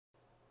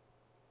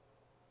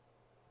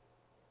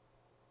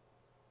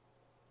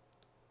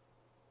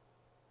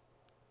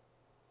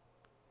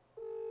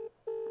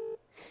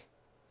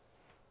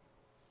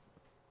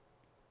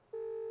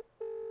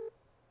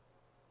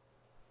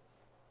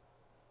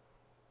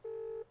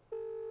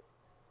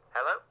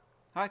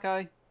Hi,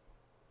 Kai.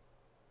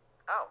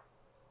 Oh,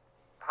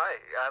 hi.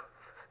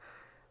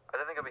 I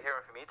don't think I'll be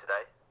hearing from you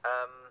today.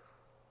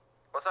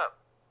 What's up?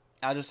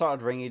 I just thought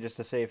I'd ring you just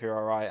to see if you're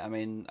alright. I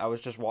mean, I was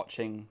just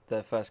watching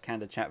the first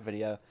Candid Chat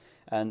video,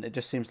 and it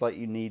just seems like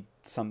you need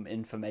some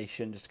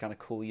information just to kind of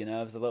cool your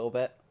nerves a little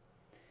bit.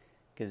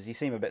 Because you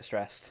seem a bit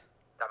stressed.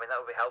 I mean, that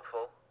would be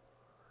helpful.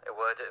 It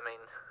would. I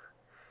mean,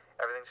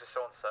 everything's just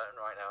so uncertain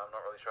right now. I'm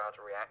not really sure how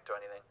to react to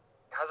anything.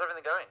 How's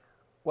everything going?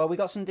 Well, we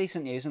got some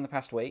decent news in the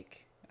past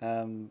week.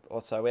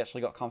 Or so. We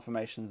actually got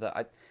confirmation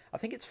that I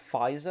think it's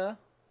Pfizer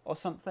or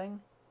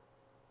something.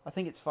 I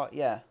think it's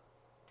yeah.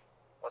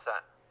 What's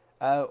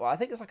that? Well, I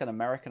think it's like an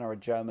American or a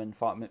German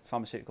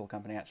pharmaceutical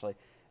company, actually.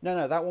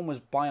 No, that one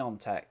was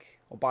BioNTech,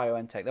 or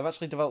BioNTech. They've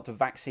actually developed a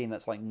vaccine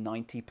that's like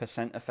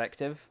 90%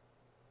 effective,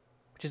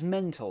 which is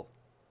mental.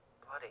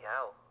 Bloody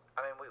hell.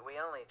 I mean, we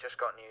only just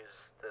got news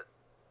that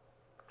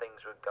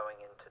things were going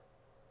into,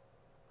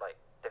 like,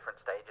 different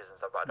stages and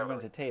stuff, but I They're don't going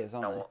really to tears,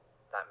 aren't know they? what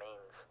that means.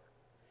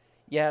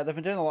 Yeah, they've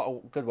been doing a lot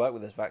of good work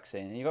with this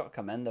vaccine, and you've got to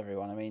commend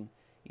everyone. I mean,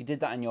 you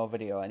did that in your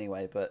video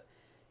anyway, but,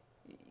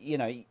 you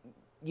know,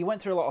 you went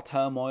through a lot of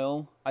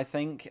turmoil, I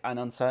think, and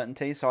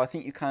uncertainty, so I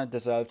think you kind of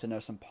deserve to know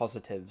some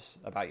positives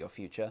about your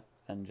future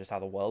and just how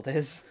the world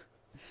is.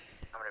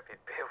 I mean, it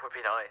would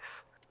be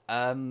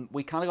nice.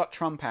 We kind of got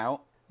Trump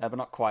out, but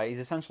not quite. He's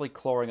essentially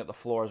clawing at the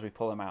floor as we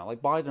pull him out.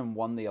 Like, Biden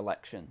won the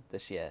election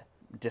this year,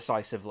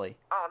 decisively.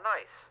 Oh,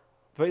 nice.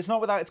 But it's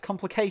not without its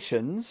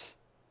complications.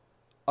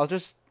 I'll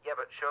just... Yeah,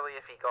 but surely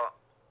if he got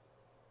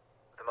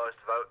the most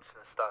votes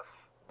and stuff,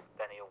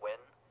 then he'll win.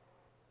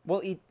 Well,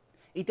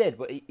 he did,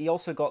 but he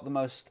also got the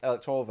most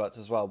electoral votes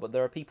as well. But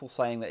there are people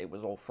saying that it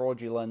was all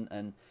fraudulent,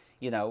 and,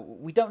 you know,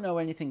 we don't know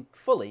anything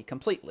fully,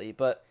 completely,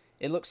 but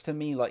it looks to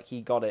me like he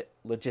got it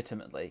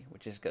legitimately,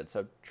 which is good.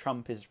 So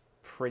Trump is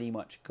pretty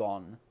much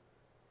gone.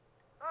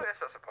 I guess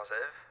that's a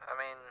positive. I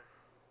mean,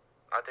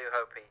 I do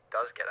hope he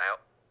does get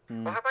out.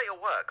 Mm. Well, how about your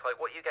work? Like,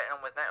 what are you getting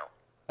on with now?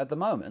 At the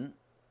moment,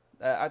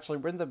 actually,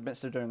 we're in the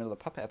midst of doing another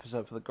puppet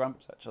episode for the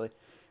Grumps, actually.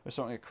 We're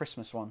starting a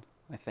Christmas one,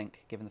 I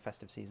think, given the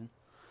festive season.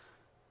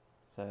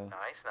 So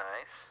Nice.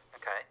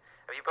 Okay.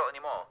 Have you built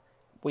any more?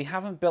 we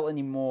haven't built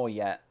any more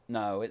yet.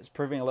 No, it's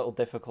proving a little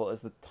difficult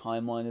as the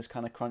timeline is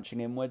kind of crunching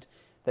inward.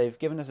 They've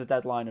given us a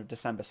deadline of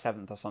December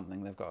 7th or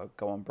something. They've got to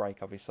go on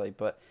break, obviously.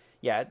 But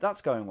yeah,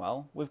 that's going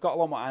well. We've got a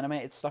lot more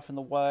animated stuff in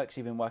the works.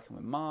 You've been working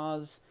with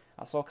Mars.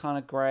 That's all kind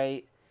of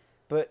great.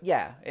 But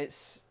yeah,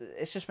 it's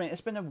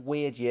been a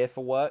weird year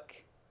for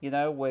work. You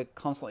know, we're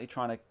constantly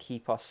trying to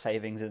keep our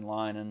savings in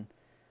line, and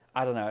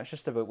I don't know, it's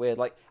just a bit weird.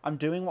 Like, I'm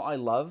doing what I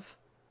love,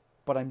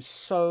 but I'm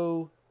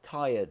so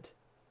tired.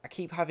 I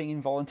keep having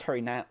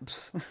involuntary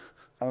naps.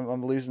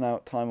 I'm losing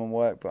out time on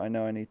work, but I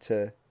know I need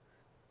to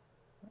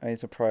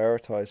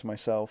prioritize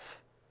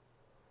myself.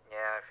 Yeah,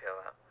 I feel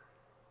that.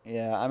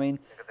 Yeah, I mean,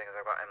 The good thing is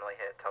I've got Emily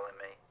here telling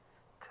me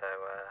to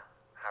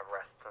have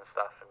rests and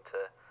stuff and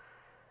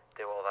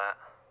to do all that.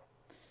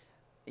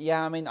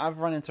 yeah, I mean, I've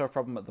run into a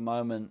problem at the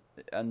moment,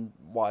 and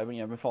why? I've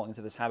been falling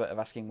into this habit of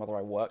asking whether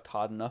I worked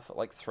hard enough at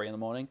like 3 in the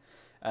morning,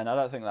 and I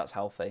don't think that's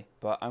healthy.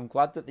 But I'm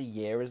glad that the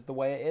year is the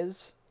way it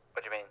is.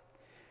 What do you mean?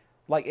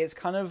 Like, it's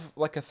kind of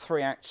like a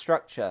 3-act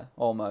structure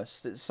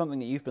almost. It's something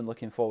that you've been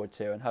looking forward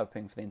to and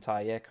hoping for the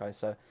entire year, Kai.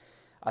 So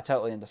I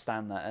totally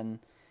understand that, and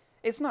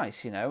it's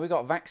nice, you know. We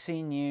got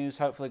vaccine news.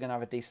 Hopefully, going to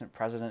have a decent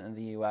president in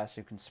the US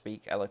who can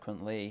speak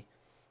eloquently.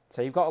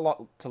 So you've got a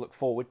lot to look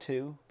forward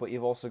to, but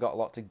you've also got a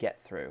lot to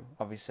get through.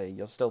 Obviously,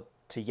 you're still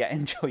to yet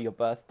enjoy your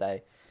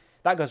birthday.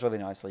 That goes really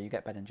nicely. You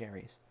get Ben and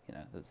Jerry's. You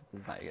know, there's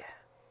that. Yeah.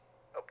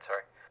 Oh,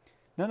 sorry.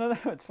 No.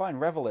 It's fine.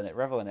 Revel in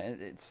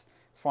it. It's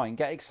fine.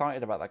 Get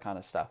excited about that kind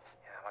of stuff.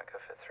 Yeah, I might go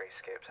for 3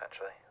 scoops,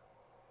 actually.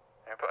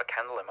 I'm going to put a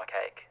candle in my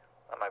cake.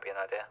 That might be an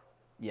idea.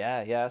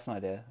 Yeah, that's an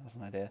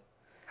idea.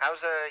 How's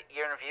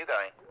year in review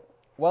going?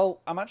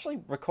 Well, I'm actually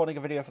recording a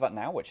video for that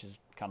now, which is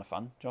kind of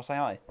fun. Do you want to say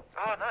hi?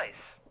 Oh, nice.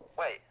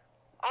 Wait.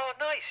 Oh,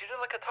 nice. You're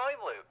doing like a time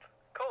loop.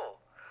 Cool.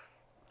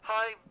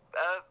 Hi,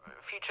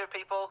 future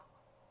people.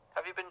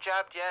 Have you been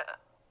jabbed yet?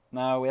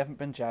 No, we haven't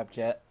been jabbed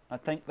yet. I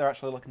think they're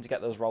actually looking to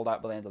get those rolled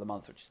out by the end of the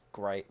month, which is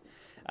great.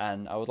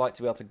 And I would like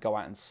to be able to go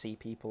out and see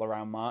people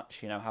around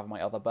March, you know, have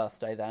my other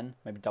birthday then,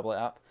 maybe double it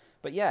up.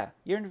 But yeah,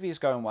 year in review's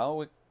going well.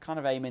 We're kind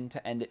of aiming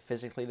to end it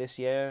physically this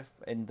year,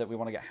 in that we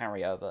want to get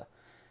Harry over.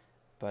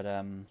 But,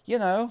 you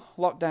know,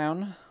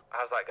 lockdown.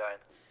 How's that going?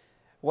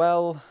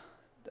 Well,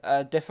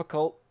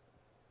 difficult,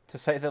 to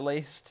say the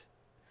least.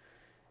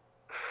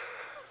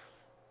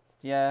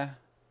 Yeah,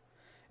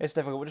 it's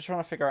difficult. We're just trying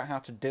to figure out how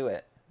to do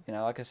it. You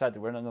know, like I said,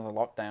 we're in another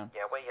lockdown.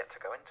 Yeah, we're yet to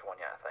go into one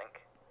yet, I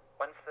think.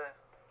 When's the...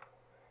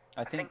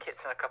 I I think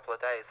it's in a couple of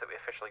days that we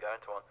officially go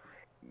into one.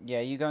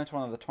 Yeah, you go into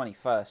one on the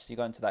 21st. You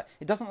go into that.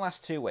 It doesn't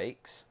last 2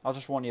 weeks. I'll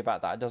just warn you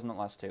about that. It doesn't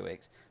last 2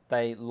 weeks.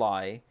 They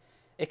lie.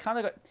 It kind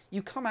of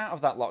you come out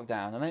of that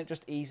lockdown and then it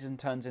just eases and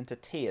turns into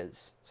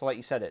tiers. So like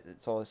you said,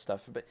 it's all this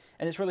stuff,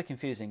 and it's really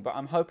confusing. But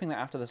I'm hoping that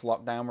after this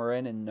lockdown we're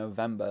in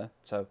November,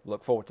 so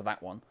look forward to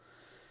that one.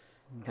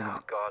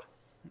 Oh God.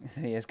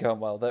 The year's going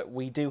well. That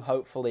we do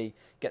hopefully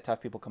get to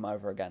have people come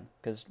over again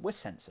because we're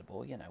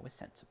sensible. You know, we're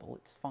sensible.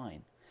 It's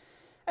fine.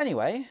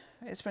 Anyway,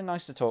 it's been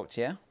nice to talk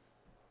to you.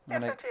 Yeah,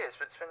 thank you.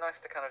 It's been nice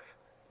to kind of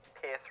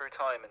peer through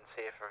time and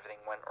see if everything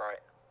went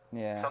right.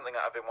 Yeah. Something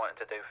that I've been wanting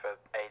to do for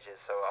ages,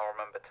 so I'll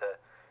remember to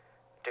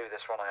do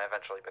this when I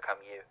eventually become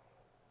you.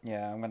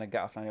 Yeah, I'm going to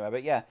get off anyway.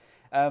 But yeah,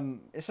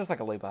 it's just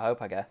like a loop of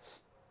hope, I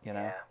guess. You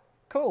know? Yeah.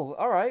 Cool.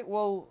 All right.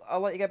 Well, I'll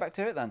let you get back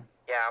to it then.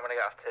 Yeah, I'm going to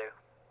get off too.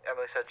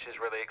 Emily said she's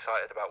really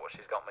excited about what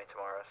she's got me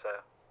tomorrow, so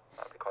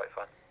that'll be quite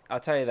fun. I'll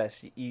tell you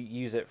this. You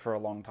use it for a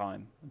long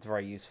time. It's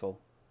very useful.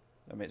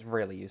 I mean, it's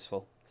really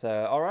useful.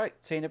 So, all right.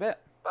 See you in a bit.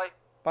 Bye.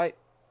 Bye.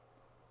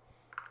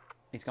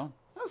 He's gone.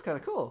 That was kind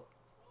of cool.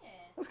 Yeah.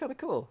 That's kind of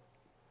cool.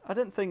 I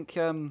didn't think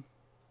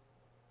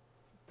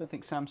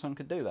Samsung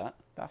could do that.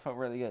 That felt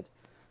really good.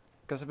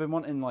 Because I've been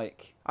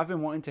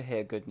wanting to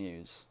hear good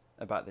news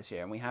about this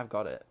year, and we have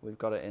got it. We've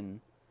got it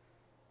in,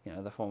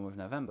 the form of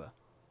November.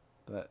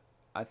 But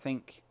I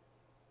think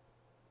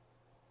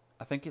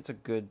it's a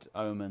good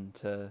omen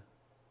to,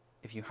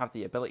 if you have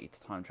the ability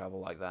to time travel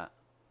like that,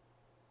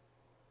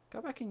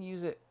 go back and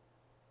use it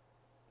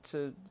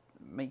to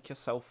make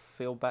yourself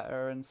feel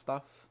better and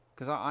stuff.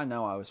 Because I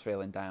know I was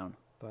feeling down,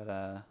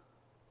 but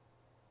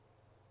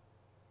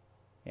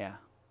yeah,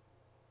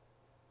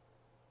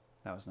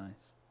 that was nice.